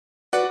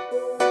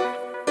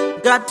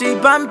Gatti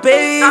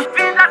Bombay,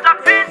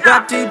 Tapinda.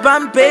 Gatti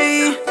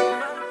Bombay.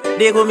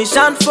 They go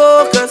mission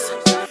focus.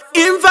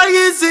 Inva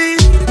easy.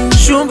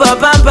 Shumba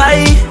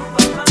Bombay.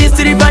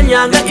 Tistri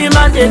Banyanga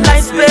imande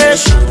nice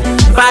fish.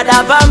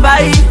 Bada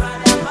Bombay.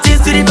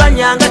 Tistri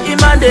Banyanga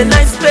imande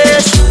nice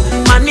fish.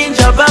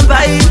 Maninja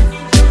Bombay.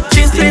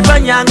 Tistri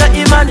Banyanga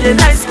imande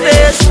nice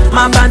fish.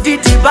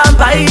 Mabanditi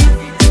Bombay.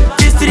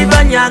 Tistri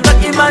Banyanga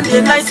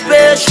imande nice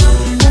fish.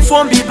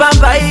 Ufombi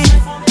Bombay.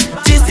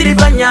 Tistri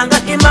Banyanga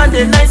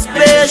imande nice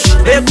fish.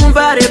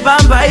 Ekumbare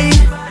Bombay.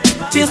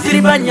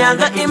 Tistri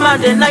Banyanga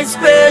imande nice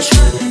fish.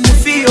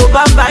 Ufio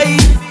Bombay.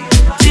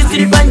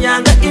 Tistri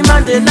Banyanga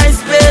imande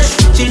nice fish.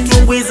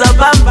 Chitungwiza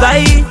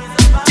Bombay.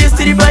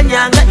 Tistri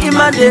Banyanga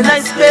imande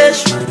nice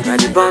fish.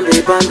 Ngati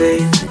Bombay, Bombay,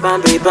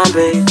 Bombay,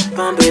 Bombay,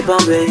 Bombay,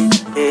 Bombay.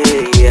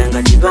 Hey,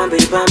 ngati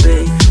Bombay,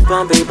 Bombay,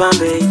 Bombay,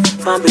 Bombay,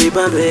 Bombay,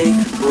 Bombay.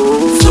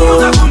 Oh.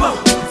 Sumuza kumbo,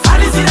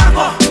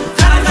 alizirako,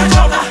 karanga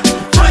choka,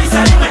 toisa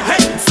yume,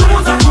 hey.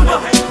 Sumuza kumbo,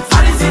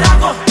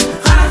 alizirako,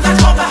 karanga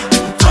choka,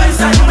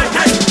 toisa yume,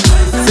 hey.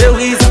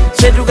 Sewiza,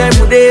 shetuka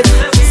imudeka.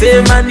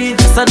 Se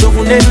manija,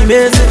 sanduku neni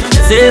meze.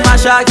 Se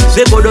mashaki,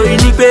 shekodo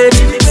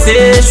inipeti.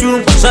 Se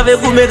shumba, shave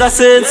kumeka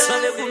sense.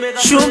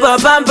 Shumba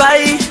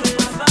Bombay.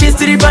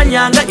 Tistri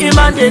Banyanga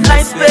imande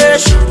nice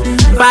fish.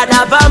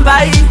 Bada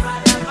Bombay.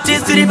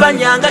 Tistri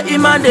Banyanga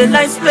imande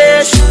nice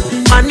fish.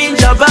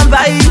 Maninja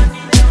Bombay.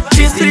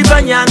 Tistri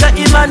Banyanga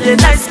imande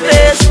nice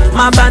fish.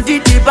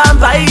 Mabanditi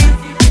Bombay.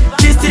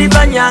 Tistri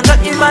Banyanga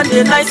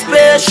imande nice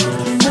fish.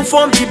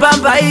 Ufombi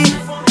Bombay.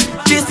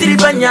 Tistri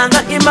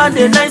Banyanga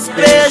imande nice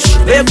fish.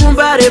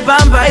 Ekumbare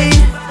Bombay.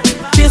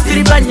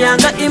 Tistri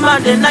Banyanga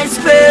imande nice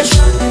fish.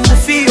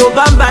 Ufio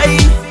Bombay.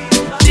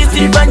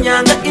 Tistri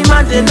Banyanga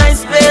imande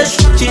nice fish.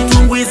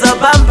 Chitungwiza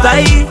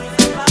Bombay.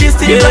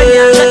 Tistri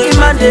Banyanga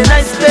imande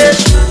nice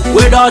fish.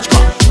 We Dutch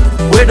come,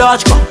 we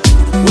Dutch come,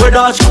 we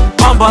Dutch come.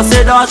 Bamba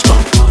say Dutch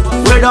come,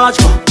 we Dutch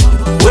come,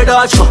 we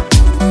Dutch come,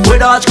 we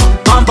Dutch come.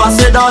 Bamba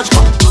say Dutch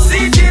come.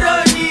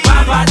 Sitironi,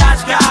 Bamba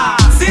Dashka.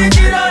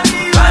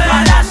 Sitironi, Bamba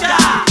Dashka.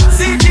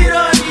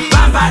 Sitironi,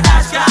 Bamba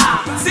Dashka.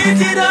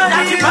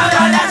 Sitironi,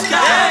 Bamba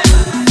Dashka.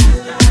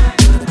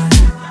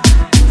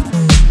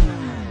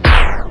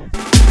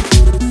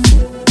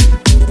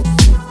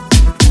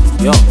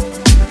 Yo.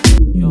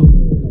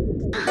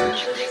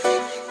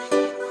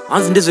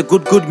 Anzi there's a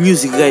good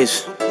music,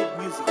 guys.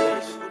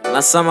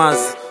 Na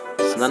summers,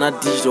 nana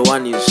digital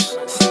one is.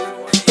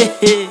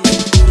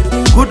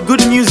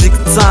 Good music,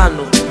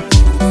 tano.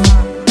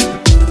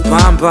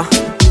 Bamba,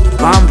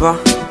 Bamba,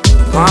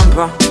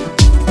 Bamba,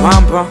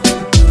 Bamba.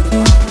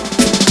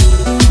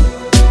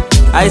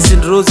 Ice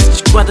and Rose,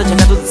 chikwata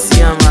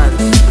chakatotsiya man.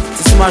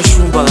 Tisima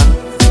shumba la.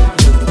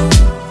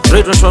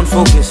 Radio Shon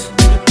Focus.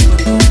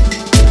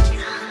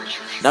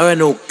 Now I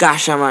know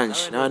Kasha, man.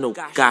 Now I know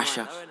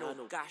Kasha.